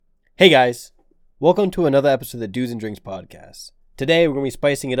Hey guys, welcome to another episode of the Dudes and Drinks podcast. Today we're going to be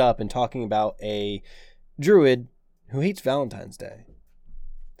spicing it up and talking about a druid who hates Valentine's Day.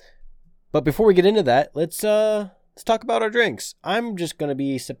 But before we get into that, let's talk about our drinks. I'm just going to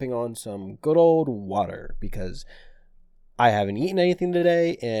be sipping on some good old water because I haven't eaten anything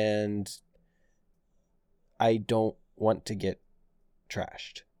today and I don't want to get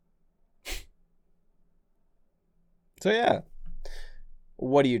trashed. So yeah.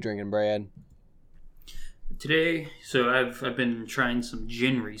 What are you drinking, Brad? Today, so I've been trying some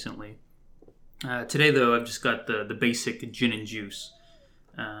gin recently. Today, though, I've just got the basic gin and juice.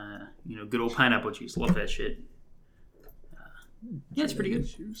 Good old pineapple juice. Love that shit. Yeah, it's pretty good.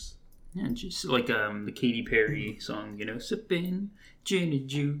 Juice. Yeah, just like the Katy Perry song, sipping gin and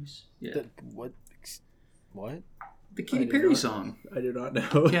juice. Yeah. What? The Katy Perry song. I do not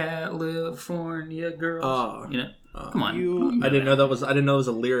know. California girls. Come on. I didn't know that was. I didn't know there was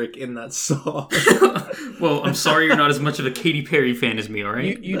a lyric in that song. Well, I'm sorry you're not as much of a Katy Perry fan as me. All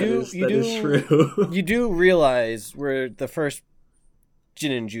right. That is true. You do realize we're the first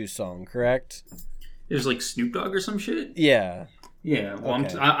gin and juice song, correct? There's like Snoop Dogg or some shit. Yeah. Yeah. Well,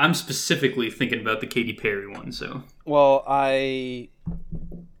 Okay. I'm specifically thinking about the Katy Perry one. So. Well, I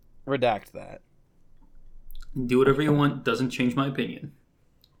redact that. Do whatever you want. Doesn't change my opinion.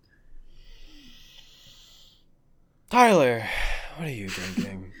 Tyler, what are you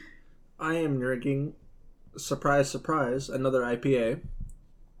drinking? I am drinking, surprise, surprise, another IPA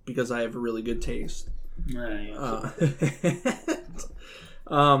because I have a really good taste. Nugget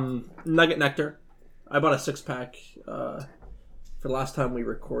Nectar. I bought a 6-pack for the last time we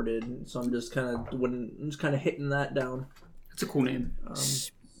recorded, so I'm just kind of hitting that down. That's a cool name.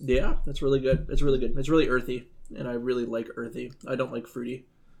 Yeah, it's really good. It's really good. It's really earthy, and I really like earthy. I don't like fruity.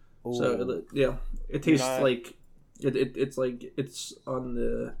 Ooh. So yeah, it tastes like it's like it's on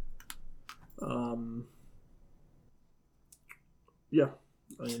the yeah.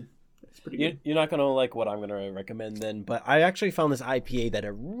 I mean, it's pretty good. You're not gonna like what I'm gonna recommend then, but I actually found this IPA that I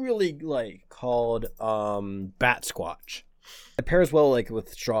really like called Bat Squatch. It pairs well like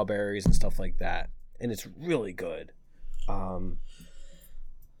with strawberries and stuff like that, and it's really good.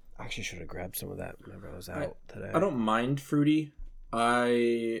 I actually should have grabbed some of that whenever I was out today. I don't mind fruity.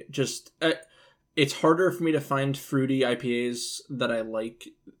 It's harder for me to find fruity IPAs that I like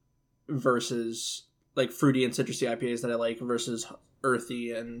versus like fruity and citrusy IPAs that I like versus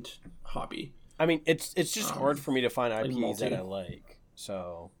earthy and hoppy. I mean, it's just hard for me to find like IPAs that malty. I like.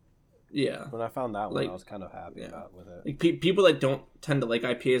 So Yeah, when I found that one, Like, I was kind of happy about with it. like people that don't tend to like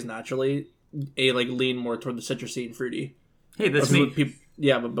IPAs naturally, lean more toward the citrusy and fruity. Hey, that's But me.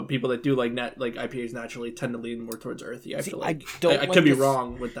 but people that do like IPAs naturally tend to lean more towards earthy. I See, feel I like don't I like could be this-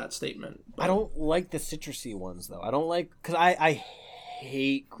 wrong with that statement. I don't like the citrusy ones though. I don't like because I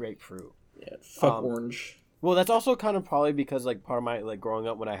hate grapefruit. Yeah, fuck orange. Well, that's also kind of probably because like part of my like growing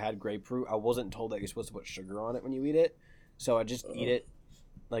up when I had grapefruit, I wasn't told that you're supposed to put sugar on it when you eat it, so I just eat it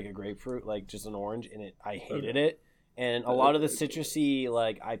like a grapefruit, like just an orange, and I hated it. And a lot of the citrusy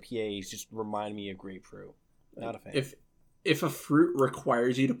like IPAs just remind me of grapefruit. Not a fan. If a fruit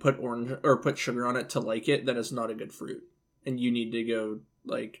requires you to put orange or put sugar on it to like it, then it's not a good fruit, and you need to go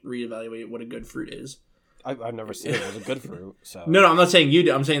like reevaluate what a good fruit is. I've never seen it as a good fruit. So No, I'm not saying you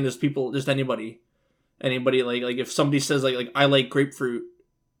do. I'm saying there's people, just anybody like if somebody says like I like grapefruit,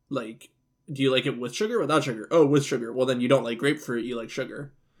 like do you like it with sugar or without sugar? Oh, with sugar. Well, then you don't like grapefruit. You like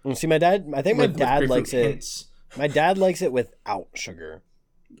sugar. see, my dad. I think my With dad grapefruit likes it. hints. My dad likes it without sugar.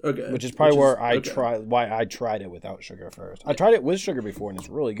 Okay. Which is probably why okay. I tried it without sugar first. I tried it with sugar before and it's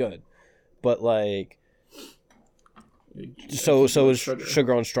really good. But like so is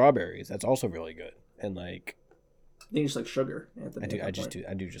sugar on strawberries. That's also really good. And like I think it's like sugar. Anthony, I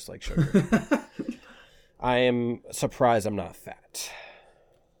do just like sugar. I am surprised I'm not fat.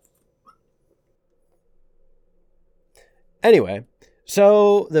 Anyway,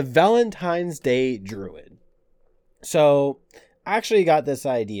 so the Valentine's Day Druid. So I actually got this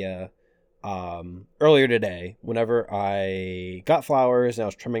idea earlier today whenever I got flowers and I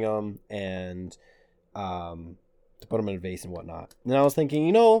was trimming them and to put them in a vase and whatnot. And I was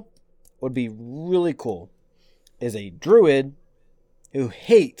thinking, what would be really cool is a druid who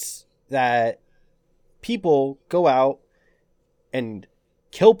hates that people go out and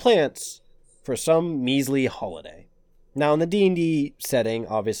kill plants for some measly holiday. Now in the D&D setting,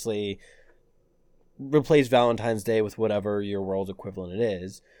 obviously replace Valentine's Day with whatever your world's equivalent it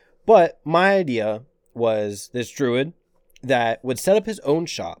is. But my idea was this druid that would set up his own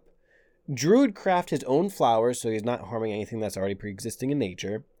shop. Druid craft his own flowers so he's not harming anything that's already pre-existing in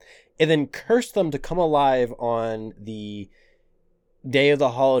nature. And then curse them to come alive on the day of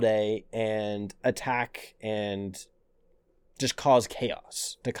the holiday and attack and just cause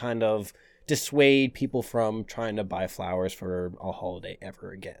chaos to kind of dissuade people from trying to buy flowers for a holiday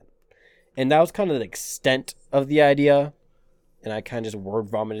ever again. And that was kind of the extent of the idea. And I kind of just word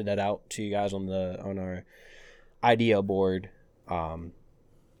vomited that out to you guys on our idea board.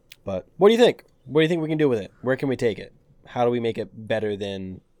 But what do you think? What do you think we can do with it? Where can we take it? How do we make it better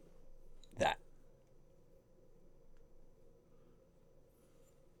than that?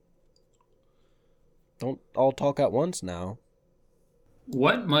 Don't all talk at once now.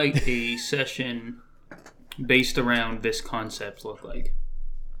 What might a session based around this concept look like?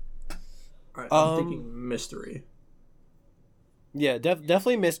 All right, I'm thinking mystery. Yeah,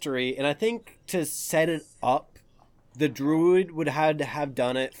 definitely mystery. And I think to set it up, the druid would have to have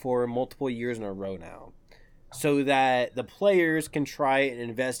done it for multiple years in a row now, so that the players can try and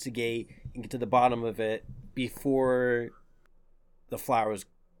investigate and get to the bottom of it before the flowers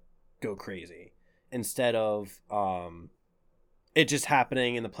go crazy, instead of it just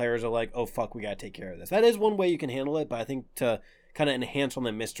happening and the players are like, oh fuck, we gotta take care of this. That is one way you can handle it, but I think to kind of enhance on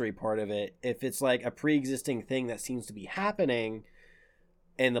the mystery part of it, if it's like a pre-existing thing that seems to be happening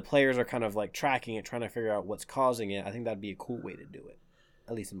and the players are kind of like tracking it, trying to figure out what's causing it, I think that'd be a cool way to do it,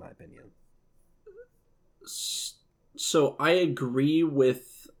 at least in my opinion. So I agree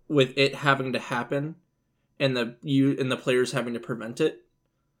with it having to happen and the players having to prevent it,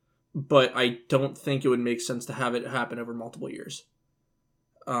 but I don't think it would make sense to have it happen over multiple years.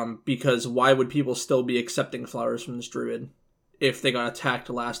 Because why would people still be accepting flowers from this druid if they got attacked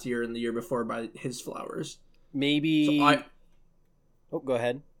last year and the year before by his flowers? Maybe. So go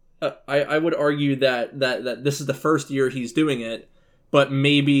ahead. I would argue that this is the first year he's doing it, but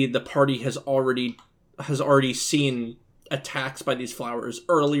maybe the party has already seen attacks by these flowers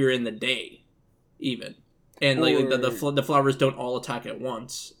earlier in the day, even, and like the flowers don't all attack at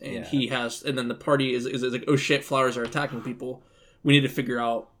once, and he has, and then the party is like, oh shit, flowers are attacking people. We need to figure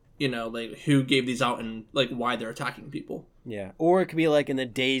out, like who gave these out and like why they're attacking people. Yeah, or it could be like in the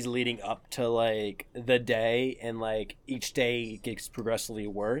days leading up to like the day, and like each day gets progressively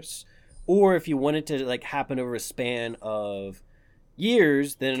worse. Or if you want it to like happen over a span of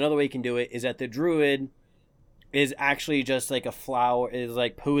years, then another way you can do it is that the druid is actually just like a flower, is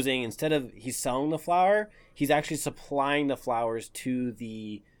like posing, instead of he's selling the flower, he's actually supplying the flowers to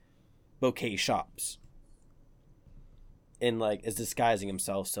the bouquet shops. And like is disguising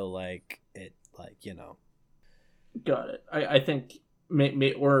himself, so like it like Got it. I think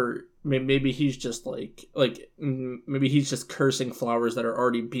maybe he's just maybe he's just cursing flowers that are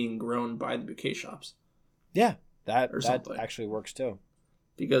already being grown by the bouquet shops. Yeah, that actually works too.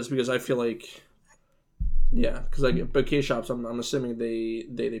 Because I feel like, because like bouquet shops, I'm assuming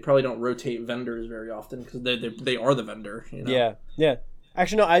they probably don't rotate vendors very often because they are the vendor. Yeah.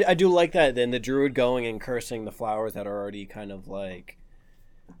 Actually, no, I do like that. Then the druid going and cursing the flowers that are already kind of like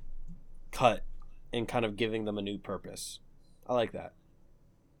cut and kind of giving them a new purpose. I like that.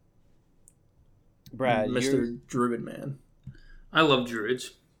 Brad, Mr. Druid Man. I love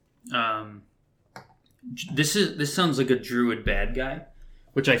druids. This sounds like a druid bad guy,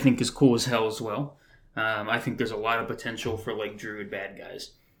 which I think is cool as hell as well. I think there's a lot of potential for like druid bad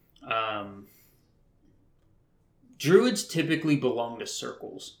guys. Druids typically belong to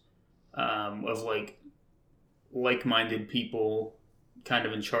circles of like-minded people kind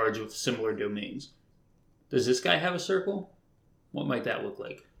of in charge with similar domains. Does this guy have a circle? What might that look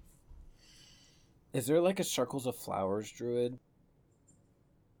like? Is there like a circles of flowers druid?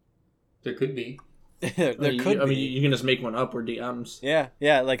 There could be. There could be. I mean, you can just make one up or DMs.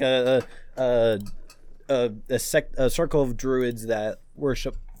 Yeah, like a circle of druids that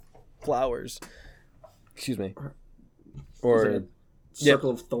worship flowers. Excuse me. Or like a circle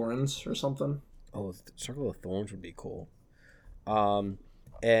of thorns or something. Oh, circle of thorns would be cool.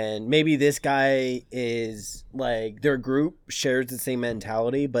 And maybe this guy is like, their group shares the same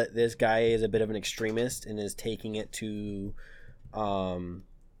mentality, but this guy is a bit of an extremist and is taking it to the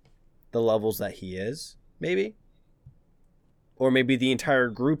levels that he is, maybe. Or maybe the entire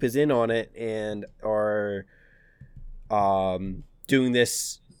group is in on it and are doing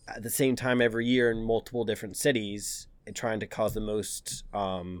this at the same time every year in multiple different cities and trying to cause the most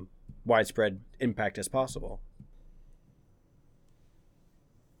widespread impact as possible.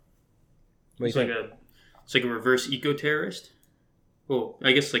 It's like a reverse eco-terrorist. Well,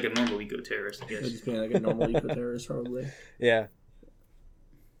 I guess like a normal eco-terrorist, I guess. It's being like a normal eco-terrorist, probably. Yeah.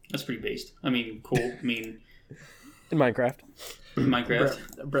 That's pretty based. I mean, cool. I mean... In Minecraft.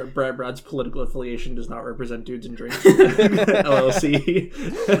 Brad's political affiliation does not represent Dudes and Drinks. LLC.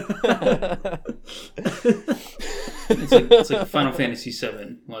 It's like Final Fantasy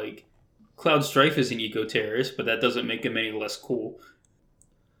VII. Like, Cloud Strife is an eco-terrorist, but that doesn't make him any less cool.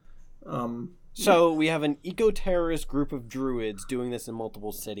 So we have an eco-terrorist group of druids doing this in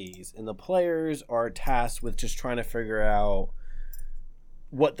multiple cities, and the players are tasked with just trying to figure out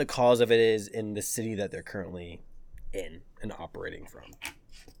what the cause of it is in the city that they're currently in and operating from.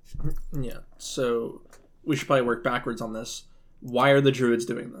 Yeah, so we should probably work backwards on this. Why are the druids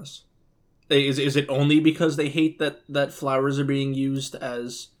doing this? Is it only because they hate that flowers are being used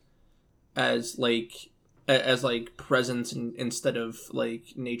as presents instead of like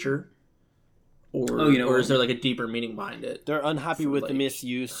nature? Or, or is there like a deeper meaning behind it? They're unhappy with the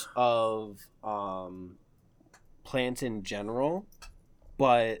misuse of plants in general,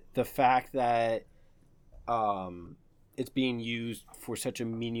 but the fact that it's being used for such a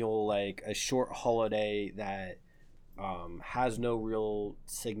menial, like a short holiday that has no real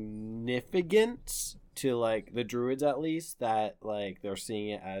significance to like the druids, at least, that like they're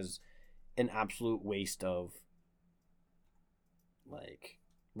seeing it as an absolute waste of like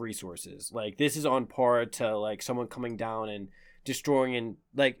resources. Like, this is on par to like someone coming down and destroying and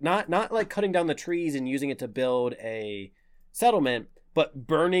like not like cutting down the trees and using it to build a settlement, but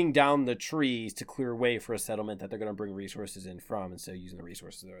burning down the trees to clear way for a settlement that they're going to bring resources in from, instead of using the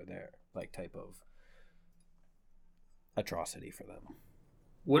resources that are there. Like, type of atrocity for them.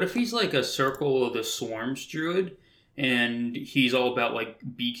 What if he's like a Circle of the Swarms druid, and he's all about like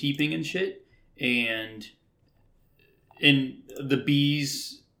beekeeping and shit, and the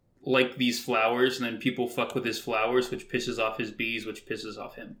bees like these flowers, and then people fuck with his flowers, which pisses off his bees, which pisses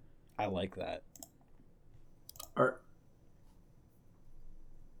off him. I like that. Or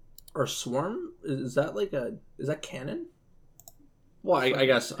swarm? Is that canon? Well, I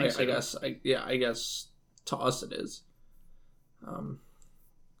guess to us it is.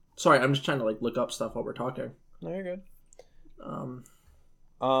 Sorry, I'm just trying to like look up stuff while we're talking. No, you're good.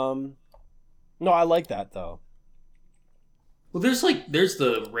 No, I like that though. Well, there's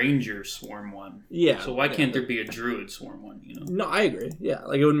the Ranger Swarm one. Yeah. So why can't there be a Druid Swarm one, you know? No, I agree. Yeah,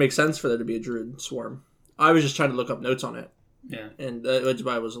 like it would make sense for there to be a Druid Swarm. I was just trying to look up notes on it. Yeah. And that's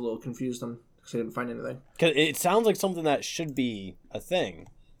why I was a little confused on, because I didn't find anything. Because it sounds like something that should be a thing.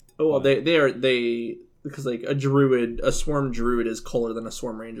 Oh, well, because like a swarm druid is cooler than a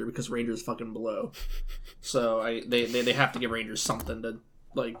swarm ranger, because rangers fucking blow. So they have to give rangers something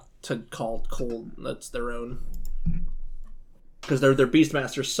to call cool that's their own. Because their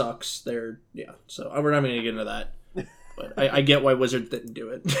Beastmaster sucks. So we're not even gonna get into that. But I get why Wizards didn't do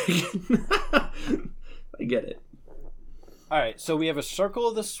it. I get it. All right, so we have a Circle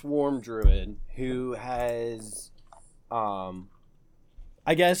of the Swarm druid who has, I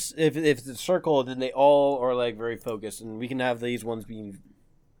guess if it's a circle, then they all are like very focused, and we can have these ones being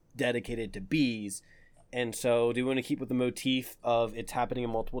dedicated to bees. And so, do we want to keep with the motif of it's happening in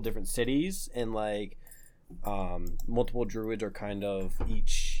multiple different cities, and like multiple druids are kind of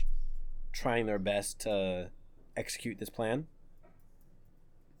each trying their best to execute this plan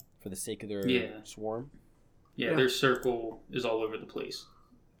for the sake of their swarm? Yeah, their circle is all over the place,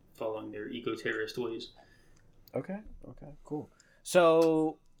 following their eco-terrorist ways. Okay, cool.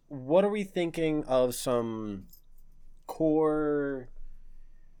 So, what are we thinking of some core...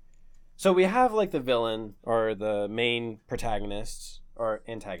 So we have like the villain, or the main protagonists, or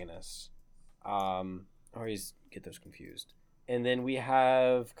antagonists. I always get those confused. And then we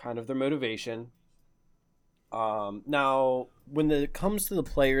have kind of their motivation. Now, when it comes to the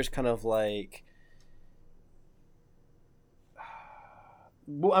players, kind of like...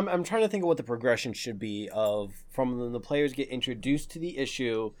 Well, I'm trying to think of what the progression should be from when the players get introduced to the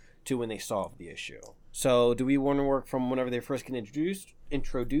issue to when they solve the issue. So, do we want to work from whenever they first get introduced,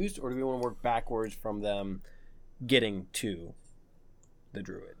 or do we want to work backwards from them getting to the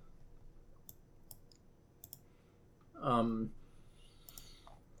druid?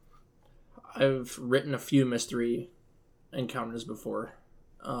 I've written a few mystery encounters before.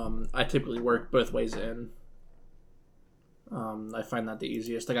 I typically work both ways in. I find that the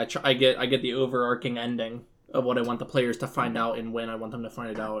easiest. Like I get the overarching ending of what I want the players to find out and when I want them to find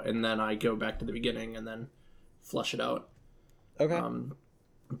it out, and then I go back to the beginning and then flush it out. Okay.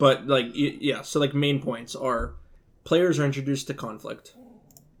 But like so like main points are players are introduced to conflict.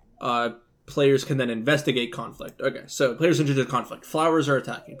 Players can then investigate conflict. Okay, so players introduced to conflict. Flowers are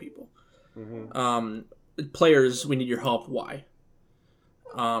attacking people. Mm-hmm. Players, we need your help. Why?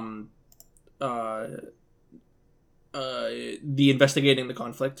 The investigating the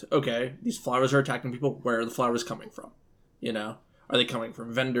conflict. Okay, these flowers are attacking people. Where are the flowers coming from? You know, are they coming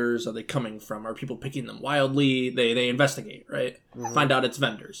from vendors? Are people picking them wildly? They investigate, right? Mm-hmm. Find out it's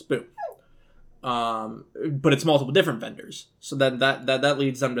vendors. Boom. But it's multiple different vendors. So then that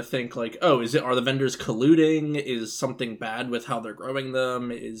leads them to think like, oh, are the vendors colluding? Is something bad with how they're growing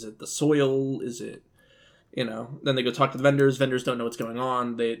them? Is it the soil? Is it, then they go talk to the vendors. Vendors don't know what's going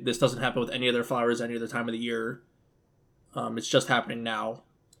on. This doesn't happen with any of their flowers any other time of the year. It's just happening now.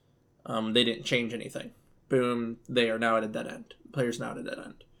 They didn't change anything. Boom, they are now at a dead end. The player's now at a dead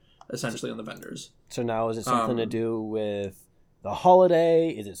end, essentially on the vendors. So now is it something to do with the holiday?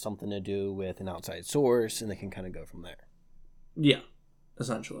 Is it something to do with an outside source? And they can kind of go from there. Yeah,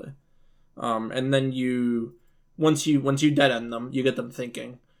 essentially. And then once you dead end them, you get them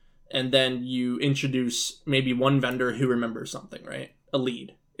thinking, and then you introduce maybe one vendor who remembers something, right? A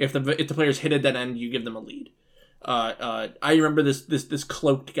lead. If the players hit a dead end, you give them a lead. I remember this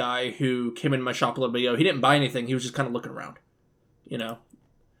cloaked guy who came in my shop a little bit ago. He didn't buy anything. He was just kind of looking around,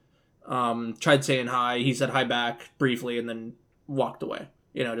 tried saying hi. He said hi back briefly and then walked away,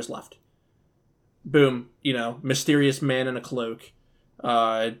 just left. Boom, mysterious man in a cloak,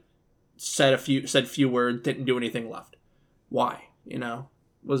 said few words, didn't do anything, left. Why?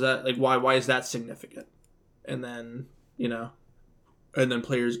 Was that like, why is that significant? And then, and then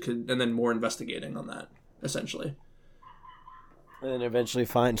players and then more investigating on that, essentially. And then eventually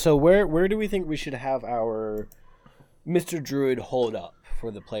find. So where do we think we should have our Mr. Druid hold up for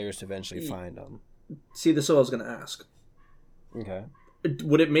the players to eventually find them? See, this is what I was going to ask. Okay.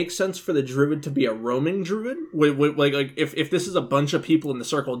 Would it make sense for the druid to be a roaming druid? Would like if this is a bunch of people in the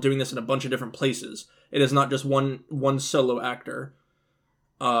circle doing this in a bunch of different places, it is not just one solo actor.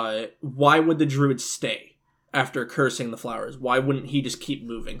 Why would the druid stay after cursing the flowers? Why wouldn't he just keep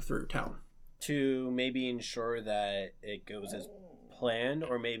moving through town? To maybe ensure that it goes as planned,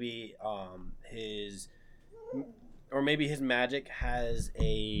 or maybe his magic has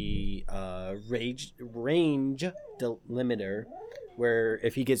a range delimiter, where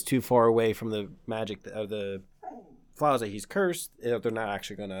if he gets too far away from the magic of the flowers that he's cursed, they're not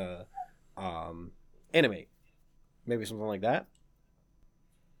actually gonna animate. Maybe something like that.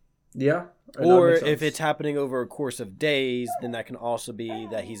 Yeah. Or if it's happening over a course of days, then that can also be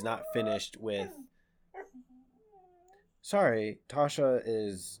that he's not finished with... Sorry, Tasha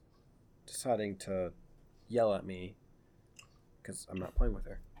is deciding to yell at me because I'm not playing with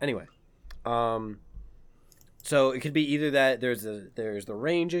her. Anyway, so it could be either that there's the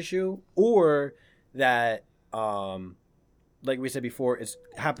range issue, or that like we said before, it's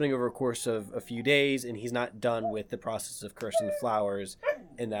happening over a course of a few days, and he's not done with the process of cursing the flowers,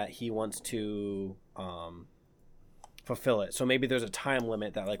 and that he wants to fulfill it. So maybe there's a time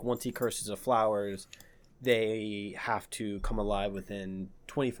limit that, like, once he curses the flowers, they have to come alive within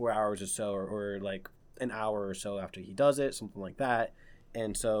 24 hours or so, or like an hour or so after he does it, something like that.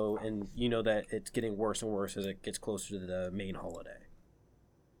 And so, and you know that it's getting worse and worse as it gets closer to the main holiday.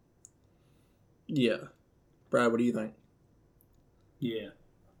 Yeah. Brad, what do you think? Yeah.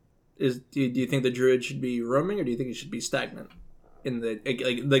 Do you think the druid should be roaming, or do you think he should be stagnant? In the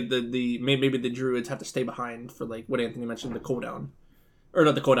maybe the druids have to stay behind for, like what Anthony mentioned, the cooldown, or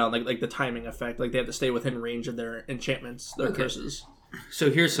not the cooldown, like the timing effect. Like they have to stay within range of their enchantments, their curses.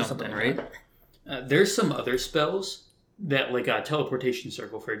 So here's something right? There's some other spells that, like a teleportation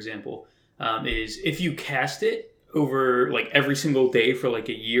circle, for example, is if you cast it over like every single day for like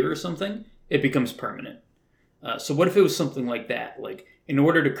a year or something, it becomes permanent. So what if it was something like that? Like, in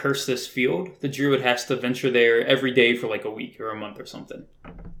order to curse this field, the druid has to venture there every day for like a week or a month or something.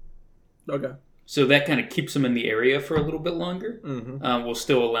 Okay. So that kind of keeps them in the area for a little bit longer, mm-hmm. While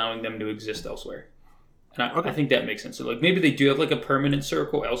still allowing them to exist elsewhere. And I think that makes sense. So like maybe they do have like a permanent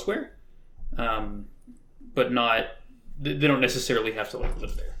circle elsewhere, but not. They don't necessarily have to like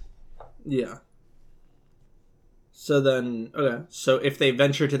live there. Yeah. So then, okay. So if they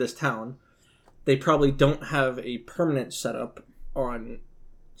venture to this town, they probably don't have a permanent setup on.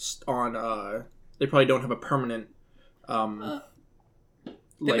 They probably don't have a permanent. They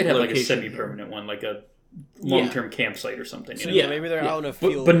would have like a semi-permanent one, like a long-term campsite or something. So maybe they're out in a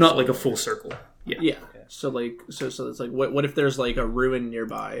field, but not like a full circle. Yeah. So it's like what if there's like a ruin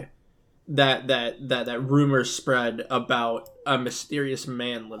nearby, that rumors spread about a mysterious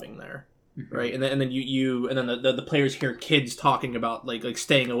man living there, mm-hmm. right? And then the players hear kids talking about like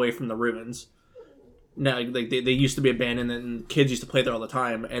staying away from the ruins. Now, like they used to be abandoned, and kids used to play there all the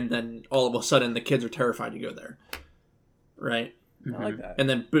time, and then all of a sudden the kids are terrified to go there, right? I like that. And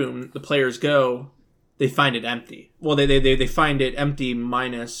then boom, the players go. They find it empty. Well, they find it empty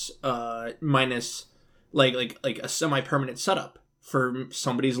minus like a semi-permanent setup for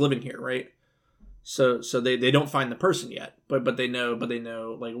somebody's living here, right? So they don't find the person yet, but they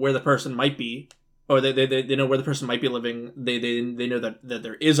know like where the person might be or they know where the person might be living. They know that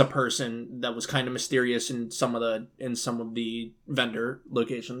there is a person that was kind of mysterious in some of the vendor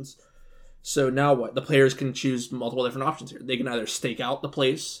locations. So now what? The players can choose multiple different options here. They can either stake out the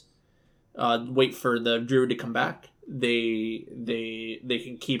place, wait for the druid to come back. They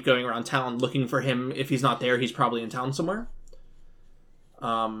can keep going around town looking for him. If he's not there, he's probably in town somewhere.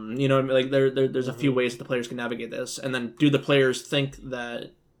 You know, like there's a few ways the players can navigate this. And then do the players think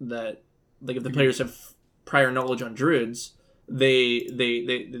that like if the players have prior knowledge on druids,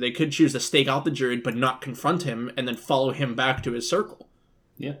 they could choose to stake out the druid but not confront him and then follow him back to his circle.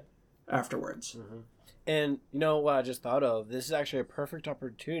 Yeah. Afterwards. And you know what I just thought of? This is actually a perfect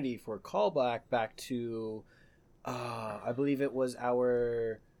opportunity for a callback back to, I believe it was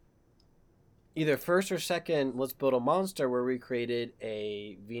our either first or second Let's Build a Monster, where we created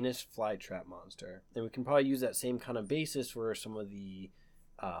a Venus flytrap monster. And we can probably use that same kind of basis for some of the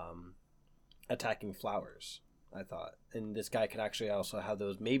attacking flowers, I thought. And this guy could actually also have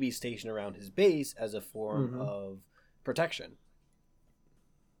those maybe stationed around his base as a form of protection.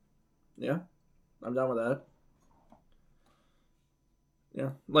 Yeah, I'm down with that. Yeah,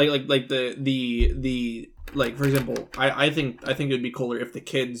 like the like, for example, I think it would be cooler if the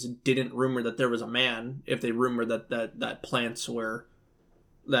kids didn't rumor that there was a man, if they rumor that plants were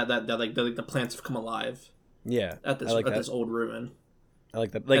that the plants have come alive. Yeah, at this old ruin. I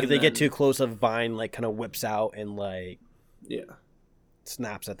like that. Like, and if they get too close, a vine like kind of whips out and like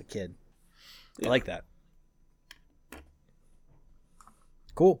snaps at the kid. Yeah. I like that.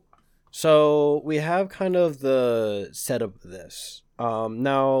 Cool. So we have kind of the setup of this.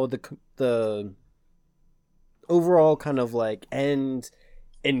 Now the overall kind of like end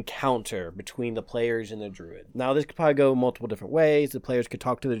encounter between the players and the druid. Now this could probably go multiple different ways. The players could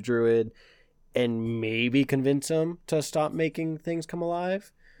talk to the druid and maybe convince him to stop making things come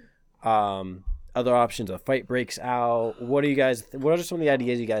alive. Other options, a fight breaks out. What are some of the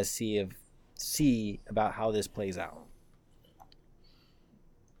ideas you guys see about how this plays out?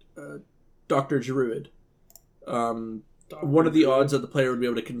 Dr. Druid. What are the odds that the player would be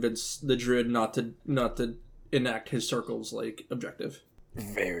able to convince the druid not to enact his circle's like objective?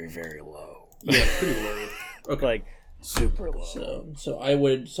 Very, very low. Yeah, pretty low. Okay, like super low. So I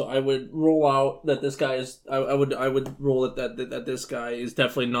would roll out that this guy is. I would roll it that this guy is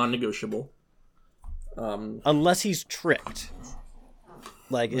definitely non-negotiable. Unless he's tricked.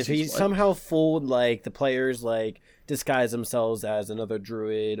 Like if he somehow fooled like the players like disguise themselves as another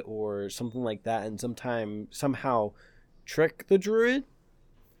druid or something like that and somehow trick the druid.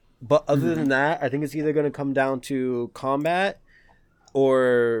 But other than that, I think it's either going to come down to combat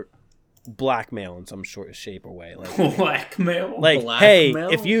or blackmail in some sort of shape or way. Like blackmail? Like, hey,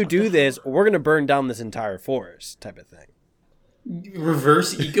 if you do this, we're going to burn down this entire forest type of thing.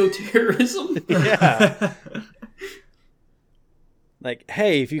 Reverse eco-terrorism? Yeah. Like,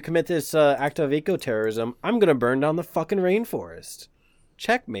 hey, if you commit this act of eco-terrorism, I'm going to burn down the fucking rainforest.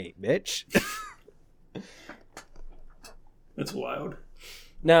 Checkmate, bitch. That's wild.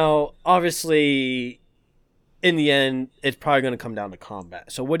 Now, obviously, in the end, it's probably going to come down to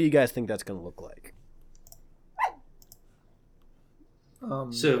combat. So what do you guys think that's going to look like?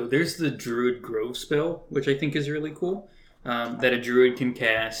 So there's the Druid Grove spell, which I think is really cool. That a druid can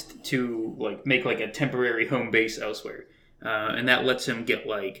cast to like make like a temporary home base elsewhere. And that lets him get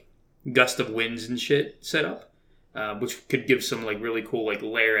like gust of winds and shit set up, which could give some like really cool like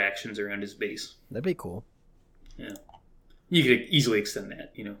lair actions around his base. That'd be cool. Yeah, you could easily extend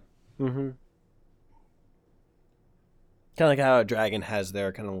that, you know. Mm-hmm. Kind of like how a dragon has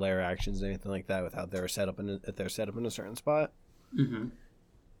their kind of lair actions and anything like that, without they're set up in a certain spot. Mm-hmm.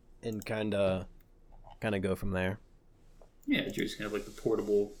 And kind of go from there. Yeah, just kind of like the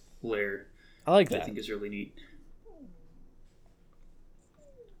portable lair. I like that. I think is really neat.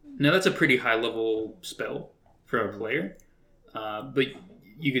 Now that's a pretty high level spell for a player, but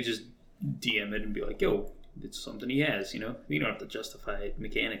you could just DM it and be like, "Yo, it's something he has." You know, you don't have to justify it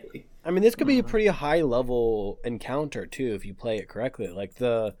mechanically. I mean, this could be a pretty high level encounter too if you play it correctly. Like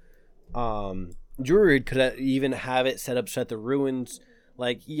the druid could even have it set up so that the ruins,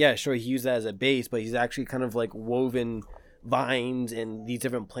 like, yeah, sure, he used that as a base, but he's actually kind of like woven vines and these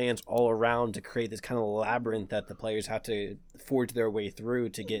different plants all around to create this kind of labyrinth that the players have to forge their way through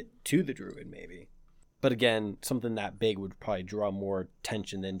to get to the druid, maybe. But again, something that big would probably draw more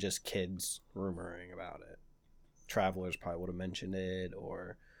attention than just kids rumoring about it. Travelers probably would have mentioned it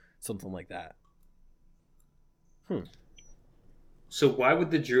or something like that. So why would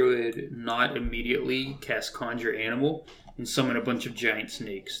the druid not immediately cast Conjure Animal and summon a bunch of giant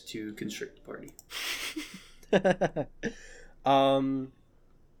snakes to constrict the party?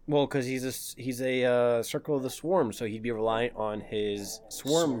 Well, because he's a Circle of the Swarm, so he'd be reliant on his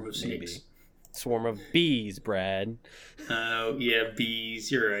swarm of maybe. snakes. Swarm of bees, Brad. Oh, yeah,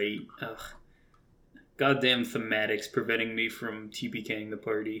 bees. You're right. Ugh. Goddamn thematics preventing me from TPKing the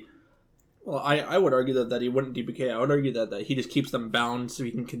party. Well, I would argue that he wouldn't DPK. I would argue that he just keeps them bound so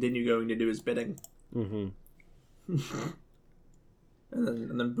he can continue going to do his bidding. Mm-hmm.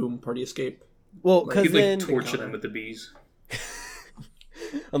 and then boom, party escape. Well, Like, because You'd then torture them with the bees.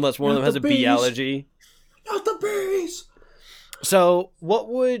 unless one of them Not has the a bee bees. allergy. Not the bees! So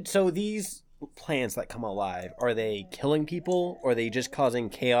these plants that come alive, are they killing people or are they just causing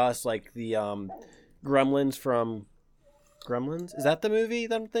chaos like the gremlins from Gremlins? Is that the movie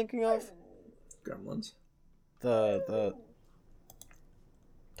that I'm thinking of? Gremlins. The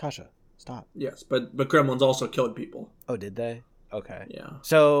Kasha, stop. Yes, but gremlins also killed people. Oh, did they? Okay. Yeah.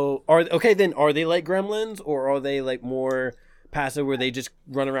 So are they like gremlins or are they like more passive where they just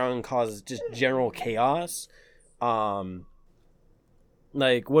run around and cause just general chaos?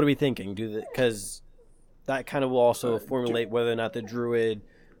 Like, what are we thinking? Because that kind of will also formulate whether or not the druid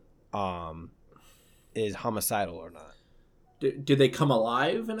is homicidal or not. Do they come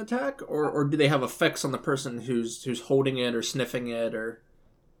alive and attack, or do they have effects on the person who's holding it or sniffing it or?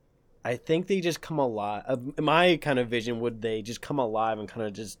 I think they just come alive. In my kind of vision, would they just come alive and kind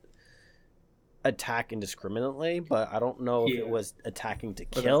of just attack indiscriminately? But I don't know if it was attacking to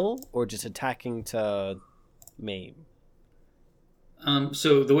kill or just attacking to maim.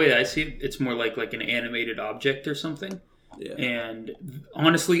 So the way I see it, it's more like an animated object or something. Yeah. And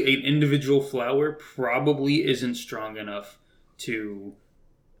honestly, an individual flower probably isn't strong enough to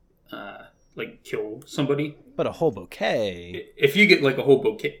kill somebody. But a whole bouquet. If you get like a whole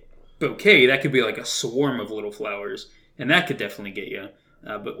bouquet, that could be like a swarm of little flowers, and that could definitely get you.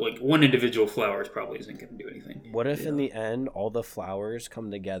 But like one individual flower probably isn't going to do anything. What if in the end all the flowers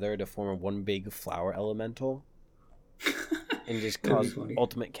come together to form one big flower elemental and just cause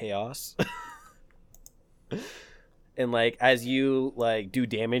ultimate chaos? And like as you like do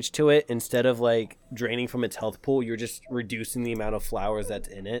damage to it, instead of like draining from its health pool, you're just reducing the amount of flowers that's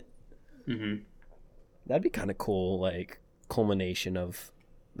in it. Mm-hmm. That'd be kind of cool, like culmination of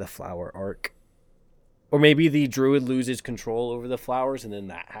the flower arc. Or maybe the druid loses control over the flowers and then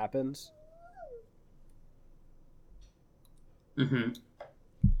that happens. Mm-hmm.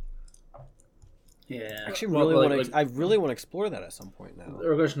 Yeah. Actually, Well, I really want to explore that at some point now.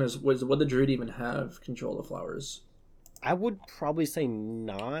 The question is, would the druid even have control of the flowers? I would probably say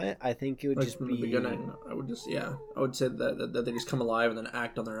not. I think it would Like just from be the beginning, I would say that they just come alive and then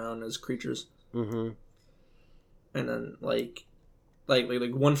act on their own as creatures. Mm-hmm. And then like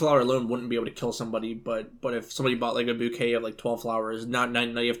one flower alone wouldn't be able to kill somebody, but if somebody bought like a bouquet of like 12 flowers, now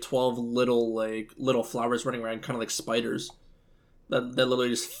you have 12 little flowers running around, kind of like spiders that literally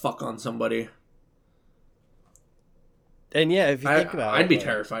just fuck on somebody. And yeah, if you think about it, I'd be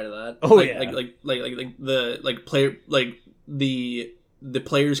terrified of that. Oh, like, yeah. The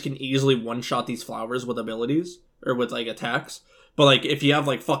players can easily one shot these flowers with abilities or with like attacks, but like if you have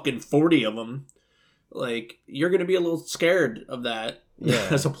like fucking 40 of them, like you're gonna be a little scared of that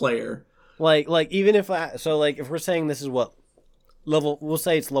as a player. Like even if if we're saying this is what level, we'll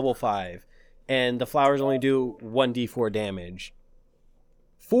say it's level 5, and the flowers only do 1d4 damage.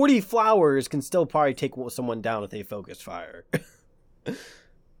 40 flowers can still probably take someone down if they focus fire.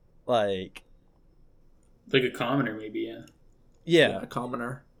 like a commoner, maybe, yeah. Yeah, a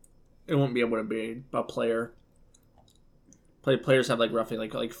commoner. It won't be able to be a player. Players have like roughly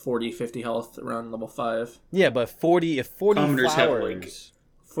like 40, 50 health around level 5. Yeah, but 40 Commoners flowers have, like,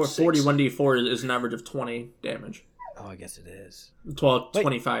 For 40 1d4 is an average of 20 damage. Oh, I guess it is.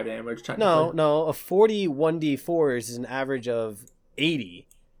 25 damage technically. No, a 40 1d4 is an average of 80.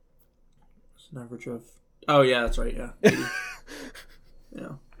 It's an average of... Oh, yeah, that's right, yeah. 80. Yeah.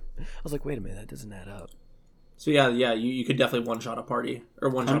 I was like, wait a minute, that doesn't add up. So yeah, you could definitely one-shot a party. Or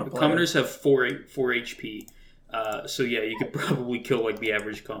one-shot a player. Commoners have 4 HP. So yeah, you could probably kill like the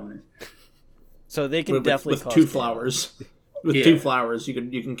average commoner. So they can with definitely with cause 2 chaos. flowers. With 2 flowers, you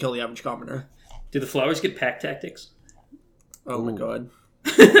can kill the average commoner. Do the flowers get pack tactics? Oh my god.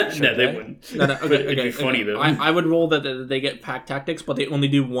 No, they wouldn't. No, okay, It'd be funny though. I would roll that they get pack tactics, but they only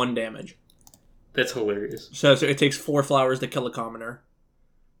do 1 damage. That's hilarious. So it takes 4 flowers to kill a commoner.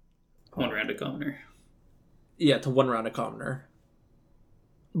 1 round of commoner. Yeah, to 1 round a commoner.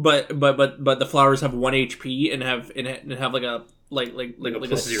 But the flowers have 1 HP and have like a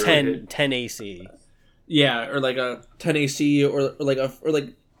plus 0. 10 AC. Yeah, or like a 10 AC or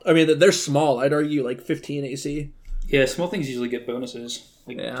I mean they're small. I'd argue like 15 AC. Yeah, small things usually get bonuses,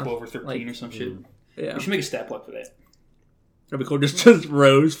 like Yeah, 12 or 13 or some shit. Yeah. We should make a stat block for that. That'd be cool. Just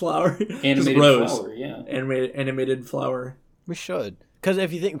rose flower. Animated just rose. flower, yeah. Animated flower. We should. Because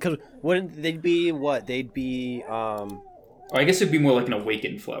if you think, because wouldn't they'd be what? They'd be Oh, I guess it'd be more like an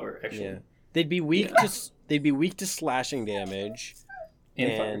awakened flower, actually. yeah. They'd be weak to slashing damage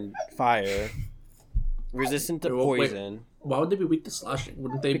and fire. Resistant to poison. Why would they be weak to slashing?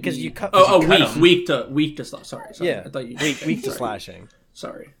 Wouldn't they Because be... you cut. Oh, you weak, cut 'em. weak to slash. Sorry. Yeah, I thought you weak to sorry. slashing.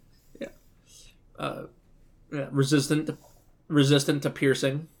 Sorry. Yeah. Yeah. Resistant to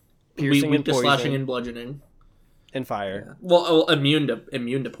piercing. Piercing weak and to poison. slashing and bludgeoning. And fire. Yeah. Well, immune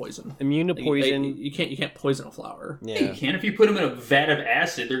to poison. Immune to poison. You can't poison a flower. Yeah, Yeah. you can. If you put them in a vat of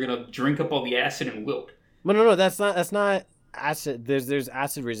acid, they're gonna drink up all the acid and wilt. But no, that's not acid. There's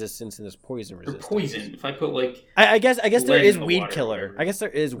acid resistance and there's poison Or resistance. poison. If I put like I guess there lead is in the weed water or killer. whatever. I guess there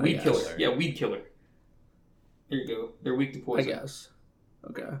is weed weed killer. killer. Yeah, weed killer. There you go. They're weak to I poison. guess.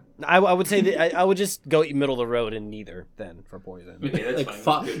 Okay. I would say that I would just go middle of the road in neither then for poison. Okay, that's Like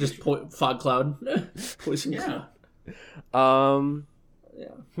fine. fog cloud. Poison Yeah. cloud. Yeah.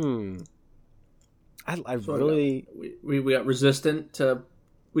 I So really we got resistant to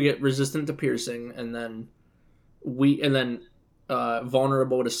piercing, and then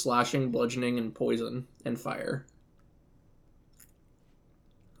vulnerable to slashing, bludgeoning, and poison and fire.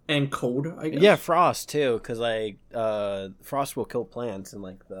 And cold, I guess. yeah, frost too, because like frost will kill plants and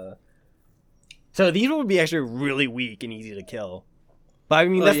like the. So these would be actually really weak and easy to kill. But I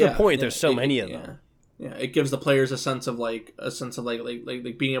mean that's the point. There's so many of them. Yeah, it gives the players a sense of like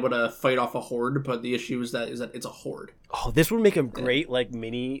being able to fight off a horde, but the issue is that it's a horde. Oh, this would make a great like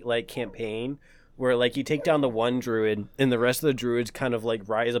mini like campaign where like you take down the one druid and the rest of the druids kind of like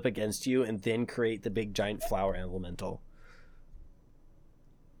rise up against you and then create the big giant flower elemental.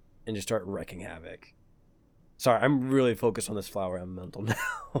 And just start wrecking havoc. Sorry, I'm really focused on this flower elemental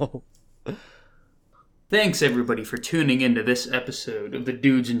now. Thanks everybody for tuning into this episode of the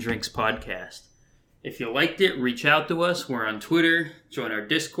Dudes and Drinks podcast. If you liked it, reach out to us. We're on Twitter. Join our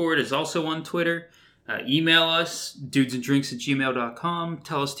Discord. It's also on Twitter. Email us, dudesanddrinks@gmail.com.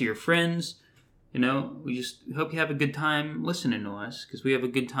 Tell us to your friends. You know, we just hope you have a good time listening to us because we have a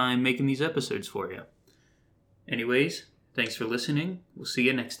good time making these episodes for you. Anyways, thanks for listening. We'll see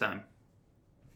you next time.